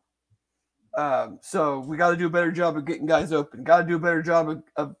missing them. So we got to do a better job of getting guys open. Got to do a better job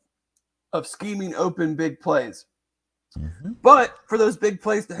of scheming open big plays. Mm-hmm. But for those big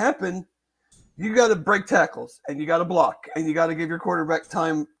plays to happen, you got to break tackles and you got to block and you got to give your quarterback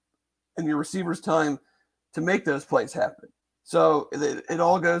time and your receivers time to make those plays happen. So it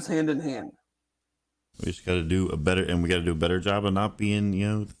all goes hand in hand. We just got to do a better job of not being,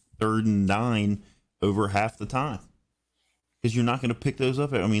 3rd and 9 over half the time, because you're not going to pick those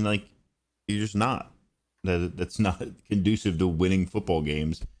up. I mean, like, you're just not. That's not conducive to winning football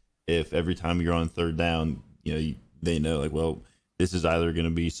games. If every time you're on 3rd down, they know, like, well, this is either going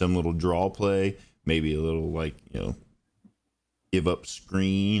to be some little draw play, maybe a little, like, give up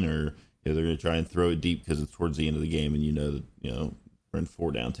screen, or they're going to try and throw it deep because it's towards the end of the game, and that we're in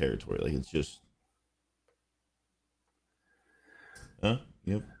 4-down territory. Like, it's just,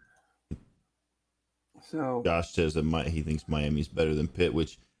 yep. So Josh says that he thinks Miami's better than Pitt,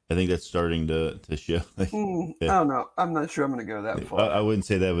 which I think that's starting to show. I don't know. I'm not sure I'm going to go that far. I wouldn't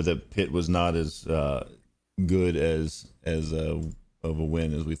say that, but that Pitt was not as good as of a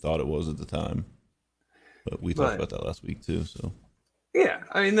win as we thought it was at the time. But we talked about that last week too. So yeah,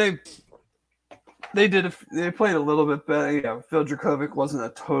 I mean they played a little bit better. Phil Dracovic wasn't a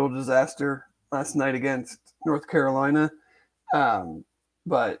total disaster last night against North Carolina.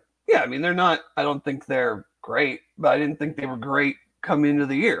 But yeah, I mean, I don't think they're great, but I didn't think they were great coming into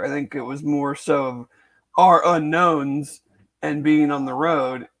the year. I think it was more so of our unknowns and being on the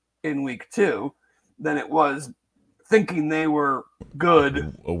road in week 2 than it was thinking they were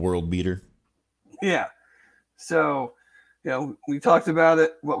good. A world beater. Yeah. So, we talked about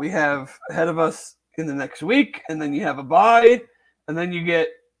it, what we have ahead of us in the next week, and then you have a bye, and then you get,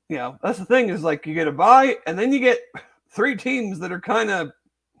 that's the thing, is like you get a bye, and then you get 3 teams that are kind of,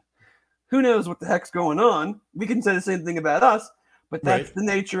 who knows what the heck's going on. We can say the same thing about us, but that's right. The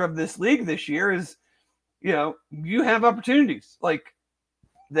nature of this league this year is, you have opportunities. Like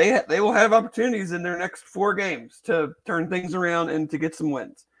they will have opportunities in their next 4 games to turn things around and to get some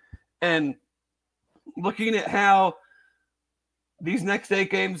wins. And looking at how these next 8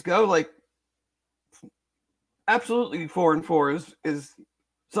 games go, like absolutely 4-4 is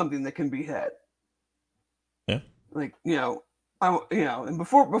something that can be had. Yeah. Like, and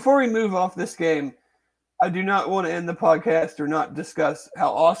before we move off this game, I do not want to end the podcast or not discuss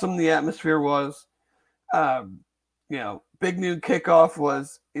how awesome the atmosphere was. Big Noon kickoff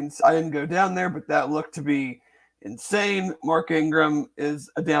was I didn't go down there, but that looked to be insane. Mark Ingram is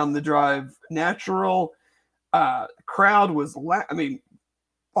a down the drive natural. Crowd was,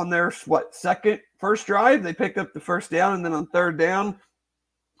 on their first drive, they picked up the first down, and then on 3rd down,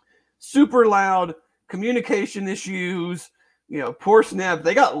 super loud, communication issues, poor snap.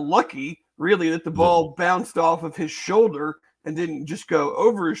 They got lucky, really, that the ball bounced off of his shoulder and didn't just go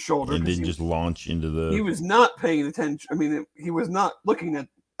over his shoulder. And didn't just launch into the... He was not paying attention. He was not looking at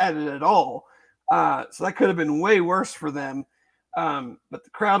it at all. So that could have been way worse for them. But the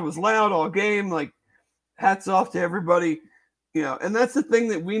crowd was loud all game. Like, hats off to everybody. And that's the thing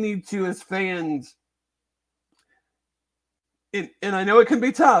that we need to, as fans, and I know it can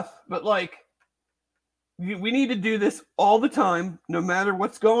be tough, but like, we need to do this all the time, no matter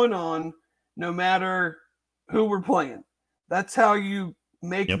what's going on, no matter who we're playing. That's how you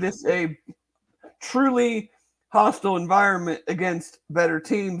make this a truly hostile environment against better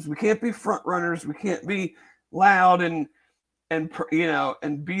teams. We can't be front runners. We can't be loud and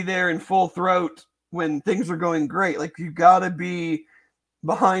be there in full throat when things are going great. Like, you got to be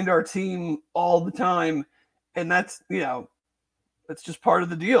behind our team all the time. And that's, that's just part of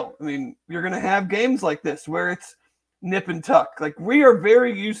the deal. You're going to have games like this where it's nip and tuck. Like, we are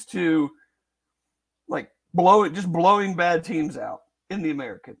very used to blowing bad teams out in the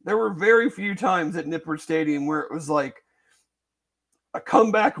American. There were very few times at Nippert Stadium where it was like a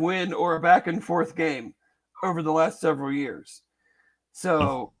comeback win or a back and forth game over the last several years.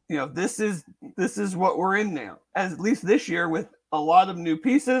 So, this is what we're in now, at least this year, with a lot of new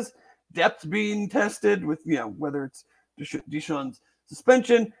pieces, depth being tested with, whether it's Deshaun's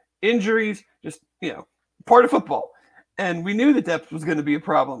suspension, injuries, just part of football. And we knew the depth was going to be a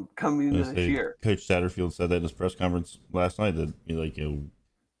problem coming into this year. Coach Satterfield said that in his press conference last night that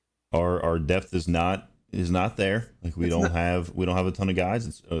our depth is not there. Like we don't have a ton of guys.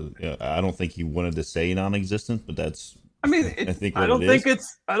 It's, I don't think he wanted to say non-existent, but that's. I mean, I don't think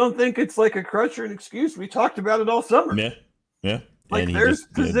it's like a crutch or an excuse. We talked about it all summer. Yeah. Like and there's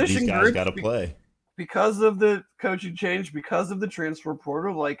position these guys groups got to play because of the coaching change, because of the transfer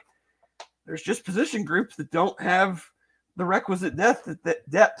portal. Like there's just position groups that don't have the requisite depth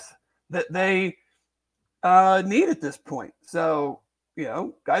that they need at this point. So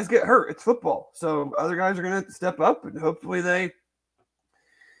guys get hurt. It's football. So other guys are going to have to step up, and hopefully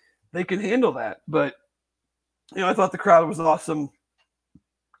they can handle that. But I thought the crowd was awesome.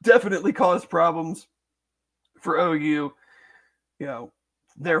 Definitely caused problems for OU.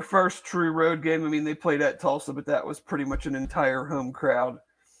 Their first true road game. I mean, they played at Tulsa, but that was pretty much an entire home crowd.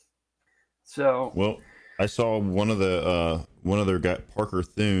 So well, I saw one of their guy, Parker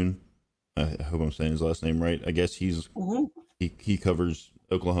Thune. I hope I'm saying his last name right. I guess he covers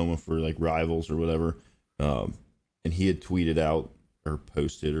Oklahoma for like Rivals or whatever. And he had tweeted out or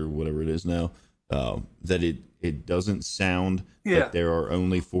posted or whatever it is now that it doesn't sound like there are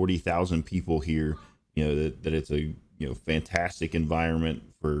only 40,000 people here. That it's a fantastic environment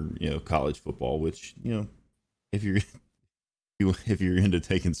for college football. Which if you're into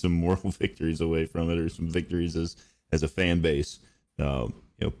taking some moral victories away from it or some victories as a fan base,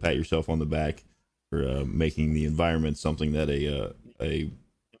 pat yourself on the back for making the environment something that a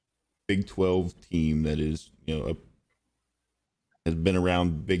Big 12 team that is has been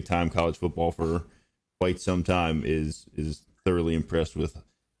around big time college football for quite some time is thoroughly impressed with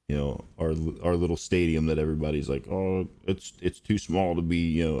our little stadium that everybody's like, oh, it's too small to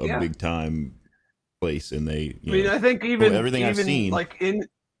be a big time place. And they I think even everything I've seen, like in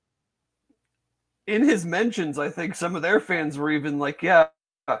his mentions, I think some of their fans were even like,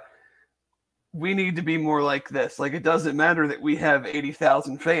 we need to be more like this. Like, it doesn't matter that we have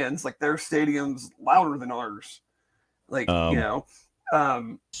 80,000 fans. Like, their stadium's louder than ours. Like,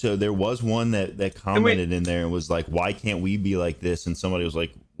 So there was one that commented in there and was like, why can't we be like this? And somebody was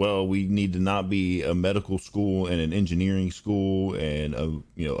like, well, we need to not be a medical school and an engineering school and a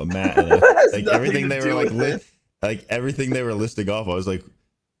math. Like everything they were like everything they were listing off. I was like,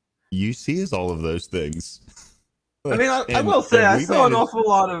 UC is all of those things. I mean, I will say I saw an awful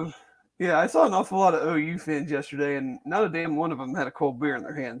lot of OU fans yesterday, and not a damn one of them had a cold beer in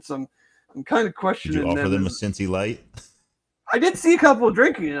their hand. So I'm kind of questioning. Did you offer them a Cincy Light? I did see a couple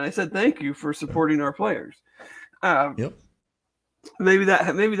drinking, and I said thank you for supporting our players. Yep. Maybe that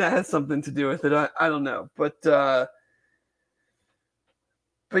has something to do with it. I don't know, but yeah,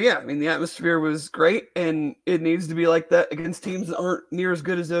 I mean, the atmosphere was great, and it needs to be like that against teams that aren't near as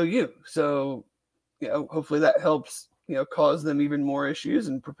good as OU. So, hopefully that helps, cause them even more issues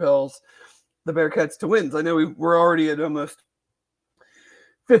and propels the Bearcats to wins. I know we're already at almost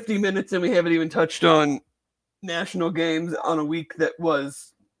 50 minutes, and we haven't even touched on national games on a week that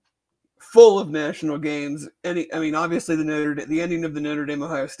was full of national games. Obviously the ending of the Notre Dame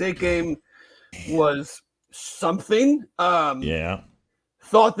Ohio State game was something.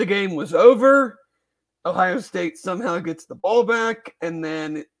 Thought the game was over. Ohio State somehow gets the ball back, and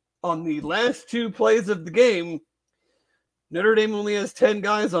then on the last two plays of the game, Notre Dame only has 10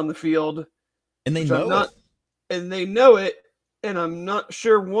 guys on the field, and they know it. And I'm not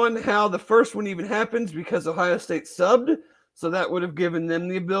sure how the first one even happens because Ohio State subbed, so that would have given them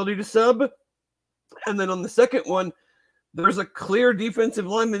the ability to sub. And then on the second one, there's a clear defensive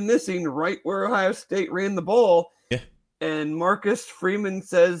lineman missing right where Ohio State ran the ball. Yeah. And Marcus Freeman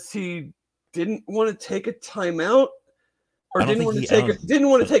says he didn't want to take a timeout or didn't want to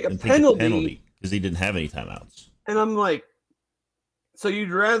take a penalty because he didn't have any timeouts. And I'm like, so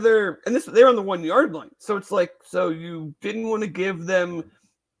you'd rather, and they're on the 1 yard line. So it's like, so you didn't want to give them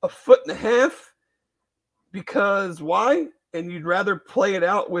a foot and a half because why? And you'd rather play it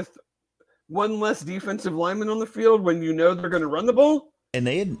out with one less defensive lineman on the field when they're going to run the ball. And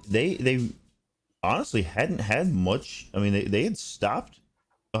they honestly hadn't had much. I mean, they had stopped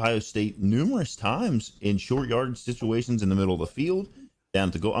Ohio State numerous times in short yardage situations in the middle of the field down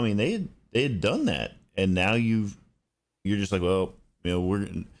to go. I mean, they had done that, and now you're just like, well, we're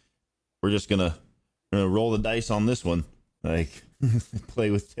just gonna roll the dice on this one, like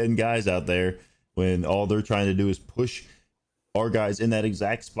play with 10 guys out there when all they're trying to do is push our guys in that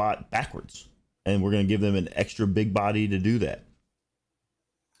exact spot backwards, and we're gonna give them an extra big body to do that.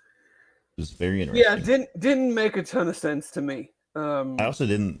 It was very interesting. Yeah, didn't make a ton of sense to me. I also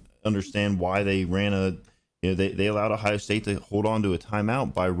didn't understand why they ran they allowed Ohio State to hold on to a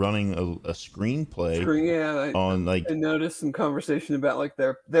timeout by running a screenplay. I noticed some conversation about like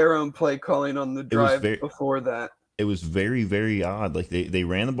their own play calling on the drive before that. It was very, very odd. Like they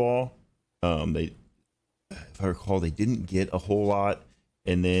ran the ball. If I recall, they didn't get a whole lot,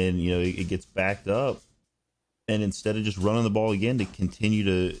 and then it gets backed up, and instead of just running the ball again to continue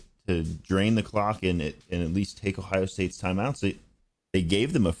to drain the clock and at least take Ohio State's timeouts, they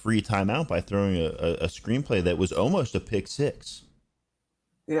gave them a free timeout by throwing a screenplay that was almost a pick six.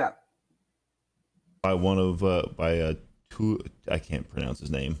 Yeah. By two, I can't pronounce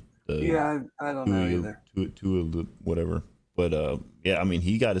his name. I don't know either. Whatever. But I mean,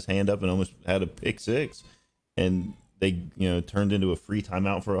 he got his hand up and almost had a pick six, and they turned into a free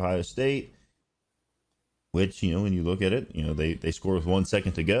timeout for Ohio State. Which when you look at it, they score with 1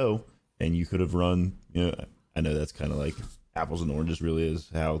 second to go, and you could have run. I know that's kind of like apples and oranges. Really, is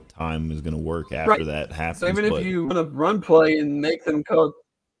how time is going to work after that happens. So even if you want to run play and make them call,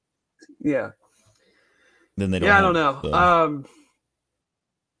 then they don't. Yeah, I don't know. So.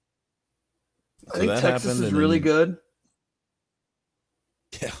 I think Texas is really good.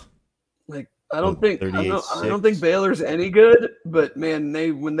 Yeah. Like I don't think Baylor's any good, but man,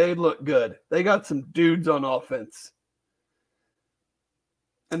 when they look good, they got some dudes on offense,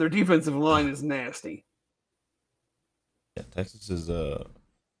 and their defensive line is nasty. Yeah, Texas is.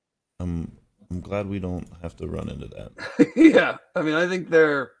 I'm glad we don't have to run into that. Yeah, I mean, I think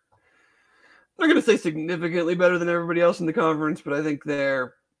they're going to say significantly better than everybody else in the conference, but I think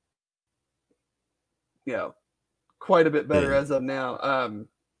they're, quite a bit better as of now.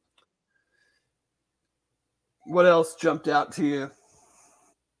 What else jumped out to you?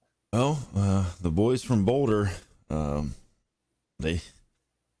 Well, the boys from Boulder, that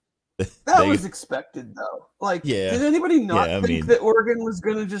was expected, though. Like, did anybody not think that Oregon was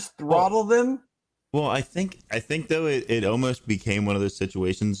going to just throttle them? Well, I think though it almost became one of those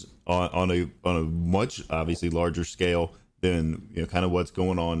situations on a much obviously larger scale than kind of what's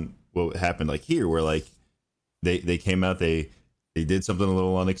going on. What happened like here, where like they came out, they did something a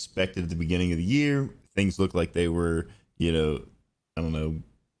little unexpected at the beginning of the year. Things looked like they were,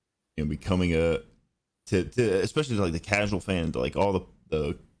 becoming especially like the casual fan, like all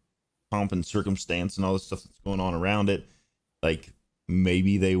the pomp and circumstance and all the stuff that's going on around it. Like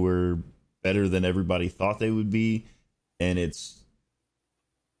maybe they were better than everybody thought they would be, and it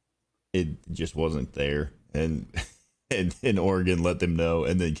just wasn't there. And Oregon let them know,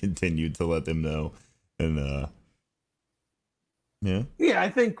 and then continued to let them know. And I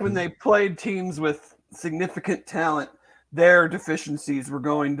think when they played teams with significant talent, their deficiencies were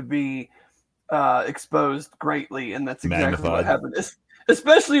going to be exposed greatly, and that's exactly what happened.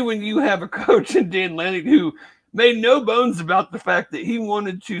 Especially when you have a coach in Dan Lanning who made no bones about the fact that he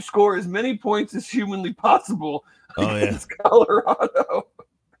wanted to score as many points as humanly possible against Colorado.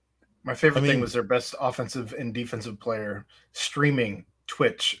 My favorite thing was their best offensive and defensive player streaming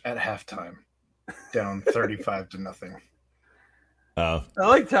Twitch at halftime, down 35-0. I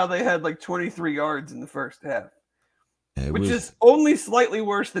liked how they had like 23 yards in the first half, which is only slightly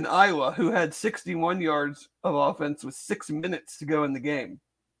worse than Iowa, who had 61 yards of offense with 6 minutes to go in the game.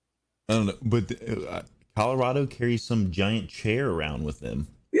 I don't know, but Colorado carries some giant chair around with them.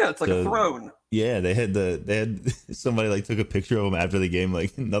 Yeah, it's like a throne. Yeah, they had somebody like took a picture of them after the game,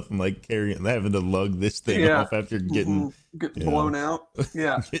 like nothing like having to lug this thing off after getting blown out.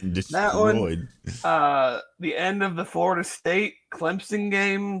 Yeah, getting destroyed. That one, the end of the Florida State Clemson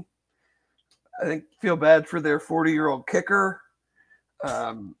game. I feel bad for their 40-year-old kicker.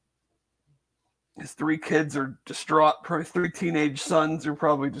 His 3 kids are distraught. Probably 3 teenage sons are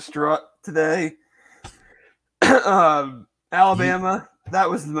probably distraught today. Alabama. That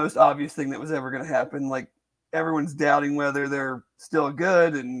was the most obvious thing that was ever going to happen. Like everyone's doubting whether they're still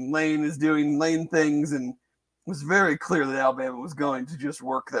good, and Lane is doing Lane things, and it was very clear that Alabama was going to just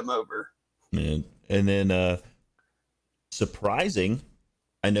work them over. And then surprising,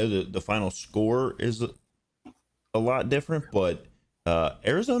 I know that the final score is a lot different, but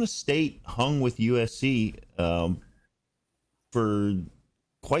Arizona State hung with USC for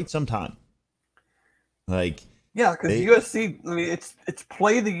quite some time. Like. Yeah, because USC, I mean, it's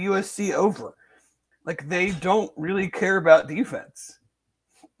play the USC over. Like they don't really care about defense.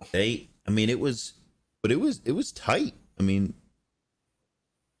 It was tight. I mean,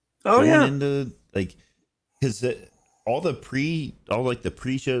 into like because all the pre-show, like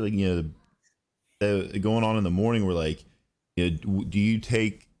the going on in the morning were like, do you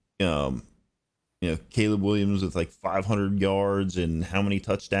take Caleb Williams with like 500 yards and how many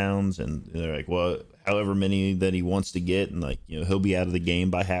touchdowns, and they're like, well, however many that he wants to get, and like he'll be out of the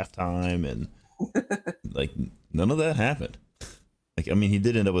game by halftime, and like none of that happened. Like, I mean, he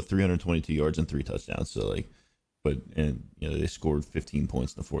did end up with 322 yards and 3 touchdowns. So like, and they scored 15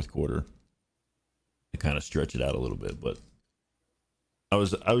 points in the fourth quarter to kind of stretch it out a little bit. But I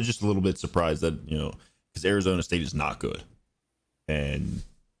was just a little bit surprised that because Arizona State is not good, and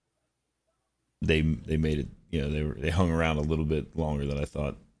they made it. They hung around a little bit longer than I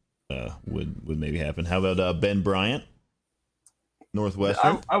thought would maybe happen. How about Ben Bryant,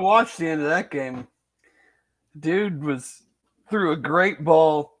 Northwestern? I watched the end of that game. Dude threw a great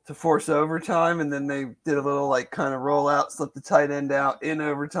ball to force overtime, and then they did a little kind of roll out, slip the tight end out in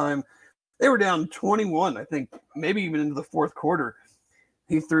overtime. They were down 21, I think, maybe even into the fourth quarter.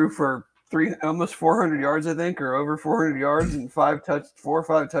 He threw for almost 400 yards, I think, or over 400 yards and 4 or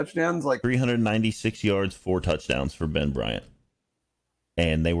 5 touchdowns. 396 yards, 4 touchdowns for Ben Bryant.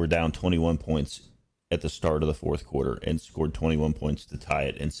 And they were down 21 points at the start of the fourth quarter and scored 21 points to tie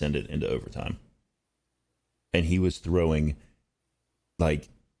it and send it into overtime. And he was throwing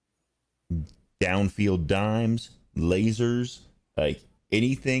downfield dimes, lasers,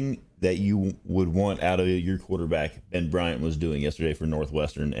 anything that you would want out of your quarterback. Ben Bryant was doing yesterday for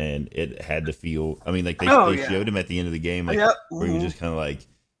Northwestern, and it had to feel. I mean, they showed him at the end of the game, where he was just kind of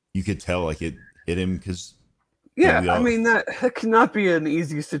you could tell it hit him because. Yeah, I mean that cannot be an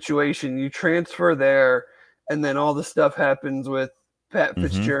easy situation. You transfer there, and then all the stuff happens with Pat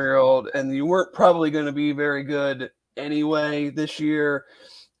Fitzgerald, and you weren't probably going to be very good anyway this year,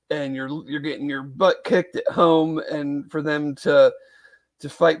 and you're getting your butt kicked at home, and for them to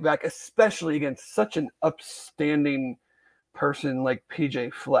fight back, especially against such an upstanding person like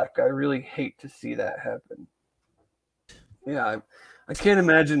PJ Fleck, I really hate to see that happen. Yeah, I can't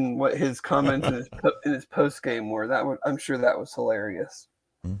imagine what his comments in his post game were. I'm sure that was hilarious.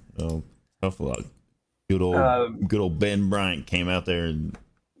 Oh, tough luck. Good old Ben Bryant came out there and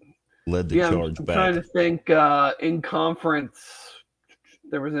led the charge I'm back. Trying to think in conference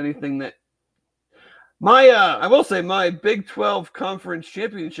there was anything that I will say my Big 12 conference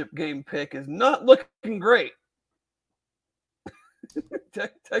championship game pick is not looking great.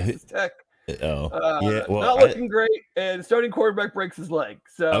 Texas Tech. Not looking great, and starting quarterback breaks his leg.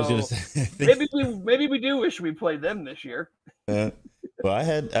 So I was going to say, maybe we do wish we played them this year. Well,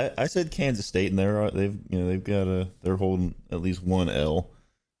 I said Kansas State, and they're holding at least one L.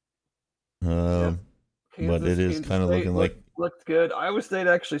 But it is kind of looking looked good. Iowa State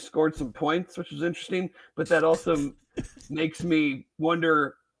actually scored some points, which was interesting, but that also makes me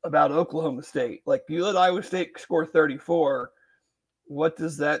wonder about Oklahoma State. You let Iowa State score 34. What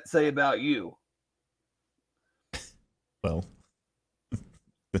does that say about you? Well,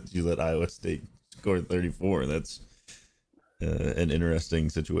 you let Iowa State score 34. That's an interesting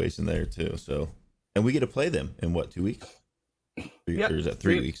situation there too. So, and we get to play them in 2 weeks? Or is that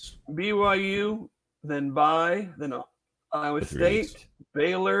 3 weeks? BYU, then Iowa State,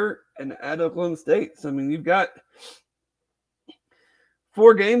 Baylor, and at Oklahoma State. So I mean, you've got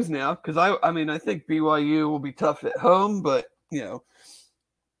 4 games now. Because I think BYU will be tough at home, but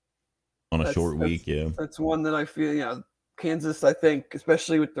on a short week, that's one that I feel. Kansas, I think,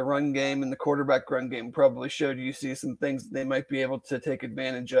 especially with the run game and the quarterback run game, probably showed UC some things that they might be able to take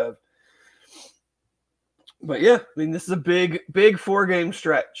advantage of. But yeah, I mean, this is a big 4-game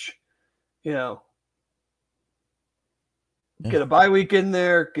stretch. Get a bye week in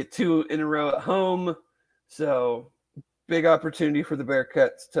there, get 2 in a row at home. So big opportunity for the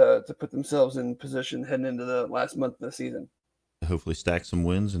Bearcats to put themselves in position heading into the last month of the season. Hopefully stack some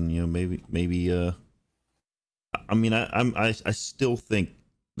wins, and maybe I mean, I still think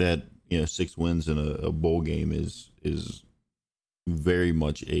that 6 wins in a bowl game is very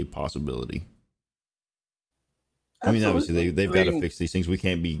much a possibility. I mean, obviously they've got to fix these things. We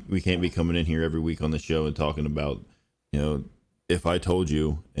can't be coming in here every week on the show and talking about if I told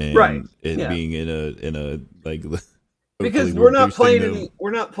you, and being in a because we're not playing any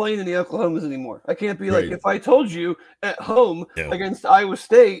Oklahomas anymore. I can't be if I told you at home against Iowa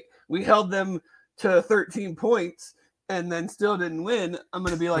State we held them to 13 points and then still didn't win, I'm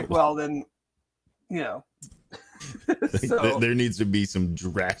going to be well then, So, there needs to be some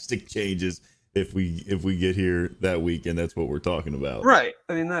drastic changes if we get here that week, and that's what we're talking about. Right.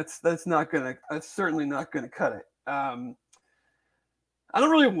 I mean, that's certainly not gonna cut it. I don't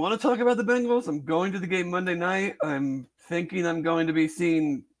really want to talk about the Bengals. I'm going to the game Monday night. I'm thinking I'm going to be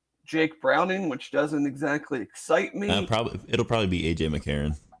seeing Jake Browning, which doesn't exactly excite me. It'll probably be AJ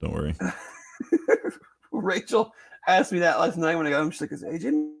McCarron. Don't worry. Rachel asked me that last night when I got home. She's like, "Is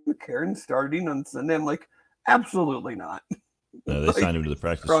AJ McCarron starting on Sunday?" I'm like, "Absolutely not." No, they signed him to the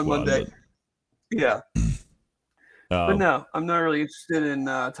practice squad. Monday. Yeah. But no, I'm not really interested in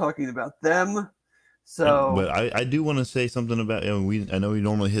talking about them. So, but I do want to say something about, I know we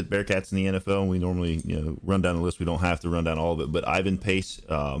normally hit Bearcats in the NFL, and we normally run down the list. We don't have to run down all of it, but Ivan Pace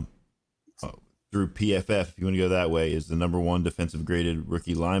through PFF, if you want to go that way, is the number one defensive graded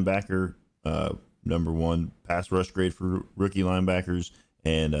rookie linebacker, number one pass rush grade for rookie linebackers,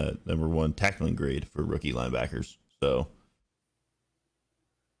 and number one tackling grade for rookie linebackers. So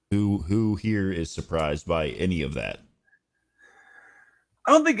who here is surprised by any of that?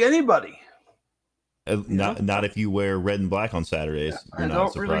 I don't think anybody. Not if you wear red and black on Saturdays. You're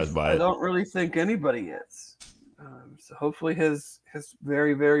not surprised by it. I don't really think anybody is. So hopefully his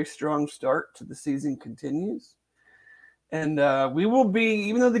very, very strong start to the season continues. And we will be,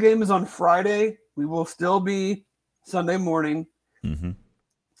 even though the game is on Friday, we will still be Sunday morning. Mm-hmm.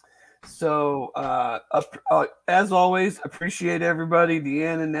 So as always, appreciate everybody,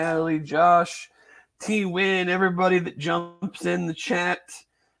 Deanna, Natalie, Josh, T-Win, everybody that jumps in the chat.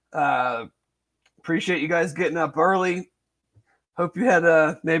 Appreciate you guys getting up early. Hope you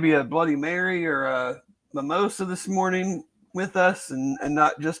had maybe a Bloody Mary or a mimosa this morning with us and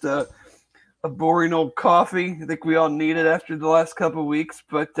not just a boring old coffee. I think we all need it after the last couple of weeks,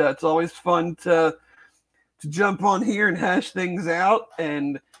 but it's always fun to jump on here and hash things out.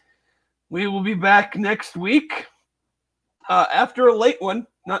 And we will be back next week after a late one.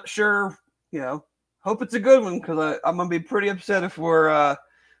 Not sure, hope it's a good one because I'm going to be pretty upset if we're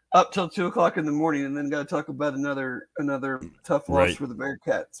up till 2:00 in the morning and then got to talk about another tough loss for the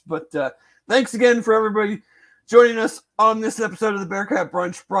Bearcats. But thanks again for everybody joining us on this episode of the Bearcat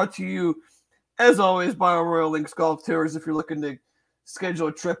Brunch, brought to you, as always, by our Royal Links Golf Tours. If you're looking to schedule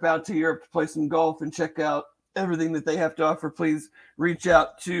a trip out to Europe to play some golf and check out everything that they have to offer, please reach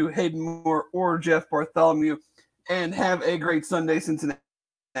out to Hayden Moore or Jeff Bartholomew, and have a great Sunday,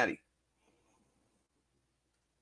 Cincinnati.